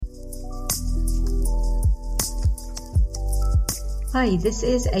Hi, this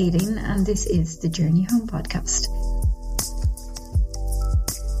is Aileen and this is the Journey Home podcast.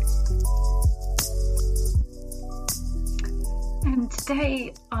 And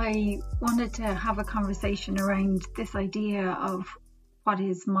today I wanted to have a conversation around this idea of what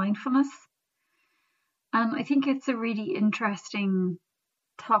is mindfulness. And I think it's a really interesting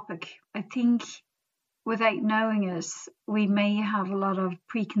topic. I think without knowing it, we may have a lot of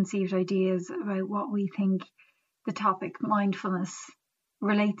preconceived ideas about what we think the topic mindfulness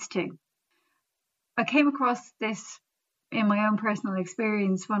relates to. I came across this in my own personal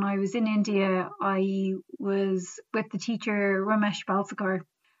experience. When I was in India, I was with the teacher Ramesh Balsekar,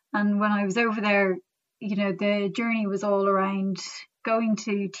 and when I was over there, the journey was all around going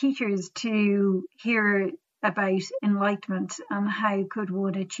to teachers to hear about enlightenment and how could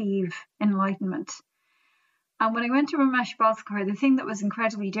one achieve enlightenment. And when I went to Ramesh Balsekar, the thing that was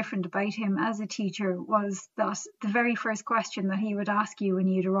incredibly different about him as a teacher was that the very first question that he would ask you when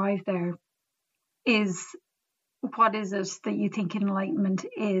you'd arrive there is, what is it that you think enlightenment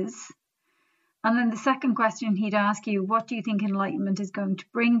is? And then the second question he'd ask you, what do you think enlightenment is going to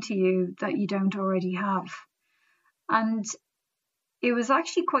bring to you that you don't already have? And it was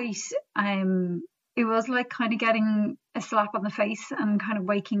actually quite, it was like kind of getting a slap on the face and kind of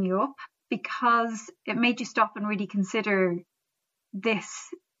waking you up, because it made you stop and really consider this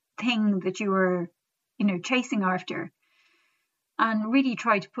thing that you were, chasing after, and really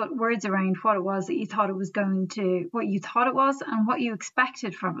try to put words around what it was that you thought it was what you thought it was and what you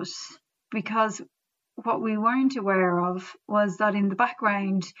expected from it. Because what we weren't aware of was that in the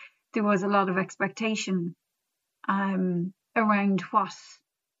background, there was a lot of expectation around what,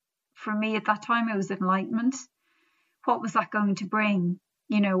 for me at that time, it was enlightenment. What was that going to bring?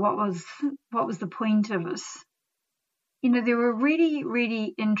 What was the point of it? They were really,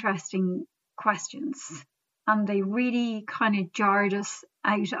 really interesting questions, and they really kind of jarred us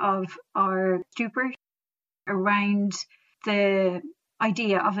out of our stupor around the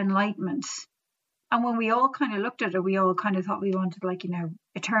idea of enlightenment. And when we all kind of looked at it, we all kind of thought we wanted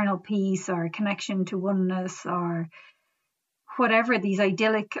eternal peace or connection to oneness or whatever these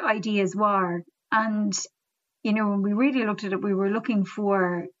idyllic ideas were. And when we really looked at it, we were looking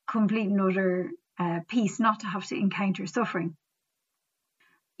for complete and utter peace, not to have to encounter suffering.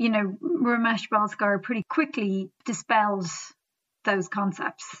 Ramesh Balsekar pretty quickly dispelled those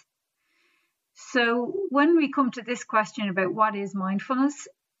concepts. So when we come to this question about what is mindfulness,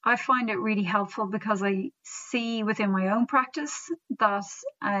 I find it really helpful because I see within my own practice that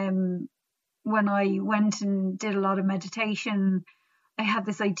when I went and did a lot of meditation, I had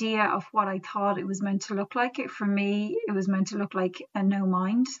this idea of what I thought it was meant to look like. For me, it was meant to look like a no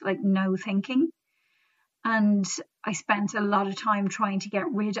mind, like no thinking. And I spent a lot of time trying to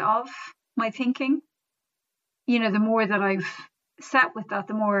get rid of my thinking. The more that I've sat with that,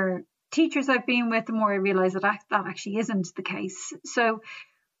 the more teachers I've been with, the more I realize that that actually isn't the case. So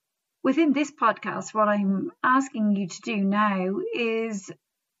within this podcast, what I'm asking you to do now is,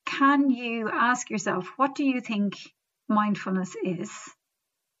 can you ask yourself, what do you think mindfulness is?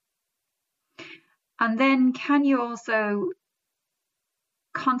 And then can you also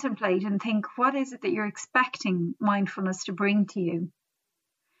contemplate and think, what is it that you're expecting mindfulness to bring to you?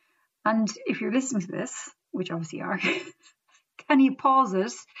 And if you're listening to this, which obviously you are, can you pause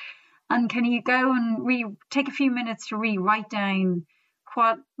it and can you go and take a few minutes to write down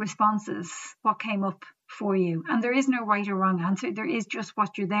what responses, what came up for you? And there is no right or wrong answer. There is just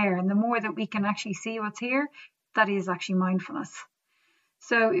what you're there. And the more that we can actually see what's here, that is actually mindfulness.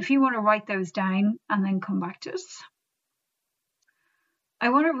 So if you want to write those down and then come back to it. I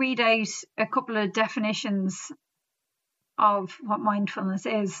want to read out a couple of definitions of what mindfulness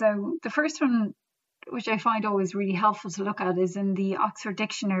is. So the first one, which I find always really helpful to look at, is in the Oxford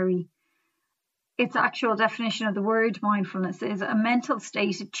Dictionary. Its actual definition of the word mindfulness is a mental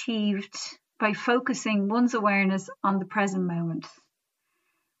state achieved by focusing one's awareness on the present moment,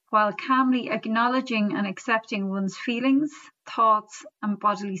 while calmly acknowledging and accepting one's feelings, thoughts, and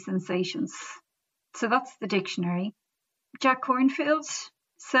bodily sensations. So that's the dictionary. Jack Kornfield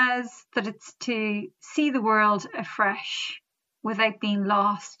says that it's to see the world afresh without being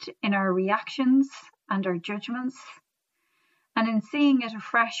lost in our reactions and our judgments. And in seeing it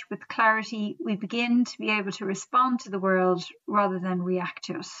afresh with clarity, we begin to be able to respond to the world rather than react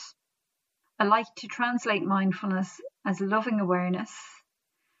to it. I like to translate mindfulness as loving awareness,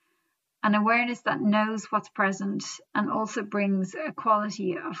 an awareness that knows what's present and also brings a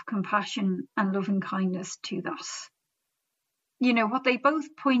quality of compassion and loving kindness to that. What they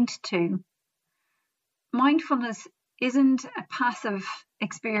both point to, mindfulness isn't a passive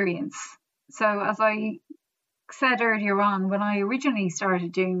experience. So as I said earlier on, when I originally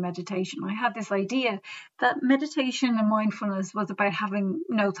started doing meditation, I had this idea that meditation and mindfulness was about having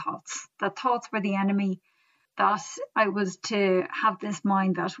no thoughts, that thoughts were the enemy, that I was to have this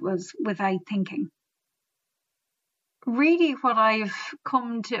mind that was without thinking. Really, what I've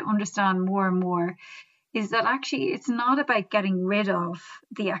come to understand more and more is that actually it's not about getting rid of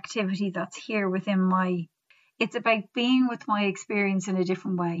the activity that's here within it's about being with my experience in a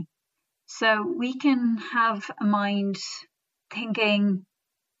different way. So we can have a mind thinking,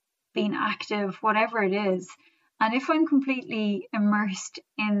 being active, whatever it is. And if I'm completely immersed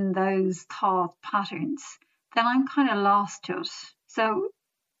in those thought patterns, then I'm kind of lost to it. So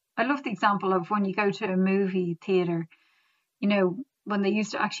I love the example of when you go to a movie theatre, when they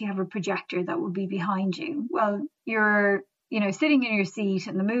used to actually have a projector that would be behind you. Well, you're, sitting in your seat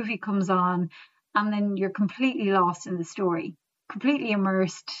and the movie comes on, and then you're completely lost in the story, completely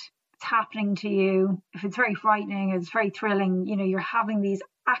immersed. It's happening to you. If it's very frightening, it's very thrilling, you're having these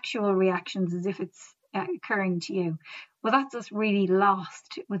actual reactions as if it's occurring to you. Well, that's us really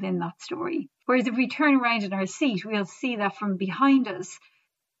lost within that story. Whereas if we turn around in our seat, we'll see that from behind us,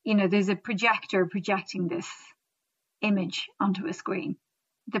 there's a projector projecting this image onto a screen.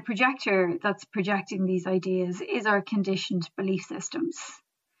 The projector that's projecting these ideas is our conditioned belief systems.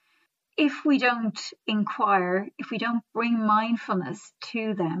 If we don't inquire, if we don't bring mindfulness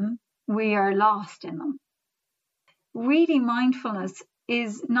to them, we are lost in them. Really, mindfulness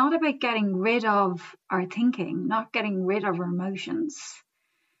is not about getting rid of our thinking, not getting rid of our emotions,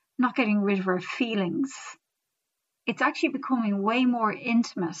 not getting rid of our feelings. It's actually becoming way more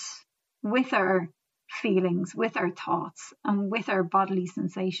intimate with our feelings, with our thoughts, and with our bodily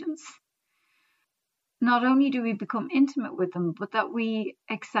sensations. Not only do we become intimate with them, but that we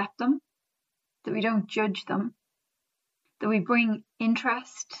accept them, that we don't judge them, that we bring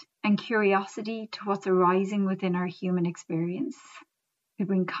interest and curiosity to what's arising within our human experience. We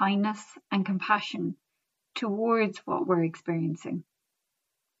bring kindness and compassion towards what we're experiencing.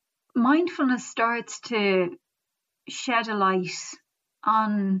 Mindfulness starts to shed a light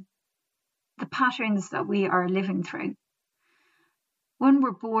on the patterns that we are living through. When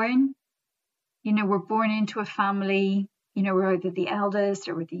we're born, we're born into a family, we're either the eldest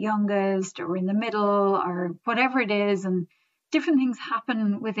or we're the youngest or we're in the middle or whatever it is, and different things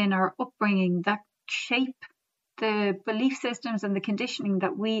happen within our upbringing that shape the belief systems and the conditioning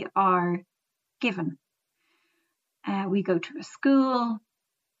that we are given. We go to a school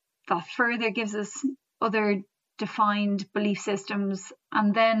that further gives us other defined belief systems,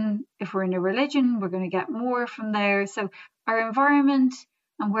 and then if we're in a religion, we're going to get more from there. So our environment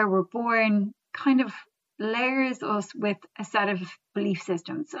and where we're born kind of layers us with a set of belief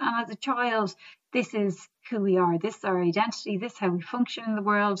systems. And as a child, this is who we are, this is our identity, this is how we function in the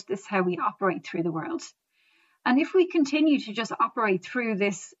world, this is how we operate through the world. And if we continue to just operate through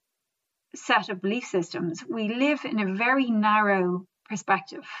this set of belief systems, we live in a very narrow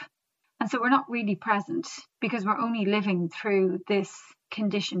perspective. And so we're not really present because we're only living through this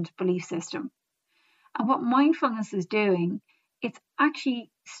conditioned belief system. And what mindfulness is doing, it's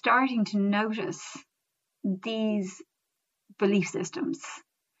actually starting to notice these belief systems.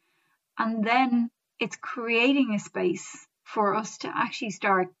 And then it's creating a space for us to actually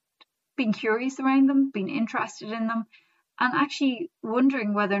start being curious around them, being interested in them, and actually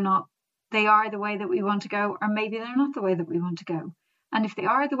wondering whether or not they are the way that we want to go, or maybe they're not the way that we want to go. And if they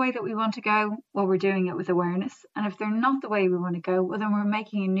are the way that we want to go, well, we're doing it with awareness. And if they're not the way we want to go, well, then we're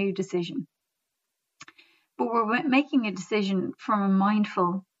making a new decision. But we're making a decision from a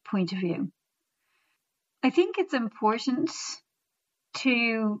mindful point of view. I think it's important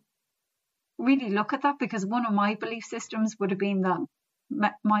to really look at that, because one of my belief systems would have been that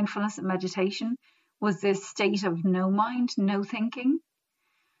mindfulness and meditation was this state of no mind, no thinking.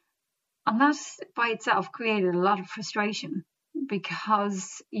 And that by itself created a lot of frustration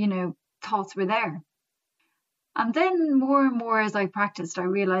because, thoughts were there. And then more and more as I practiced, I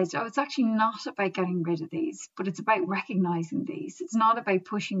realized, it's actually not about getting rid of these, but it's about recognizing these. It's not about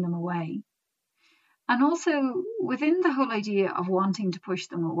pushing them away. And also within the whole idea of wanting to push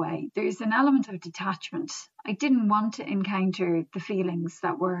them away, there's an element of detachment. I didn't want to encounter the feelings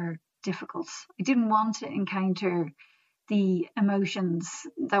that were difficult. I didn't want to encounter the emotions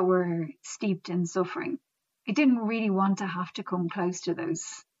that were steeped in suffering. I didn't really want to have to come close to those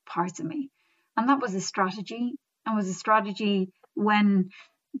parts of me. And that was a strategy, and was a strategy when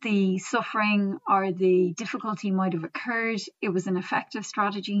the suffering or the difficulty might have occurred. It was an effective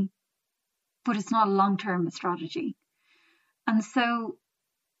strategy, but it's not a long-term strategy. And so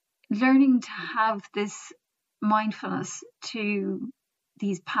learning to have this mindfulness to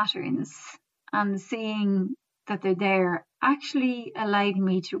these patterns and seeing that they're there actually allowed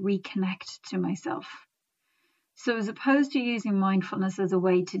me to reconnect to myself. So as opposed to using mindfulness as a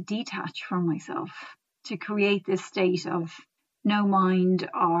way to detach from myself, to create this state of no mind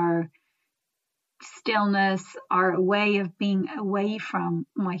or stillness or a way of being away from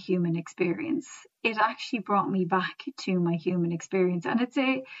my human experience, it actually brought me back to my human experience. And it's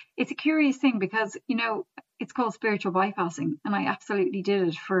a curious thing because, it's called spiritual bypassing, and I absolutely did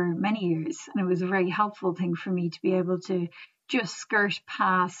it for many years, and it was a very helpful thing for me to be able to just skirt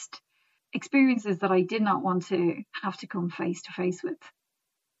past experiences that I did not want to have to come face to face with.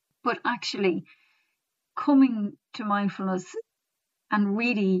 But actually coming to mindfulness and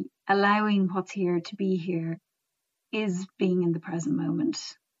really allowing what's here to be here is being in the present moment.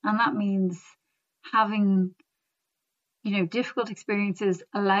 And that means having, difficult experiences,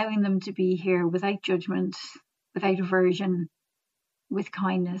 allowing them to be here without judgment, without aversion, with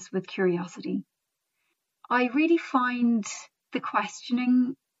kindness, with curiosity. I really find the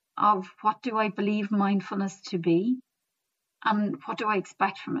questioning of what do I believe mindfulness to be and what do I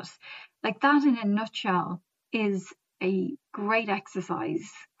expect from it, like that in a nutshell is a great exercise,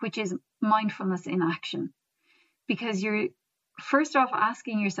 which is mindfulness in action, because you're first off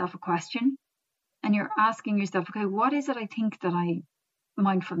asking yourself a question, and you're asking yourself, okay, what is it I think that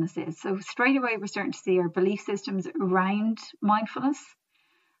mindfulness is? So straight away we're starting to see our belief systems around mindfulness,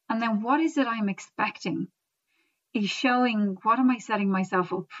 and then what is it I'm expecting is showing what am I setting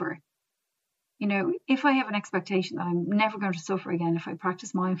myself up for. If I have an expectation that I'm never going to suffer again if I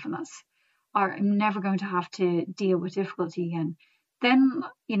practice mindfulness, or I'm never going to have to deal with difficulty again, then,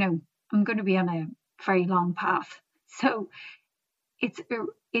 I'm going to be on a very long path. So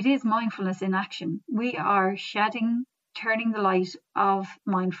it is mindfulness in action. We are turning the light of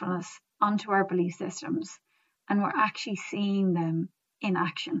mindfulness onto our belief systems, and we're actually seeing them in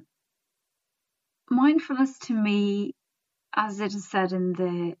action. Mindfulness to me, as it is said in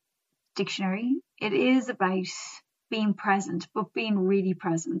the dictionary, it is about being present, but being really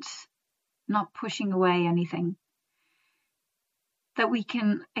present, not pushing away anything. That we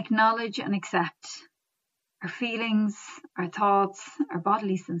can acknowledge and accept our feelings, our thoughts, our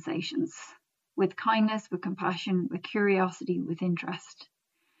bodily sensations with kindness, with compassion, with curiosity, with interest.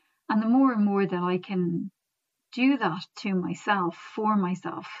 And the more and more that I can do that to myself, for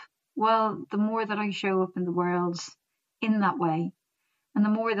myself, well, the more that I show up in the world in that way, and the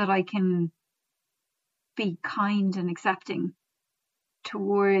more that I can be kind and accepting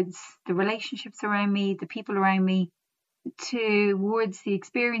towards the relationships around me, the people around me, towards the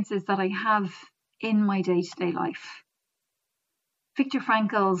experiences that I have in my day-to-day life. Viktor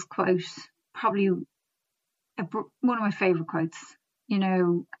Frankl's quote, probably one of my favourite quotes,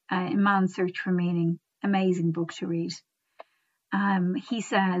 in Man's Search for Meaning, amazing book to read. He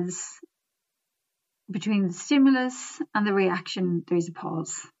says, between the stimulus and the reaction, there's a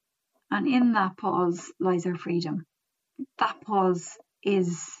pause. And in that pause lies our freedom. That pause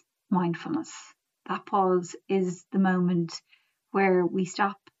is mindfulness. That pause is the moment where we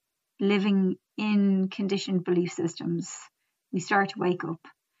stop living in conditioned belief systems. We start to wake up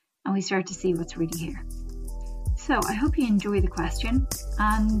and we start to see what's really here. So I hope you enjoy the question,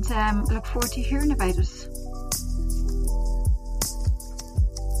 and look forward to hearing about it.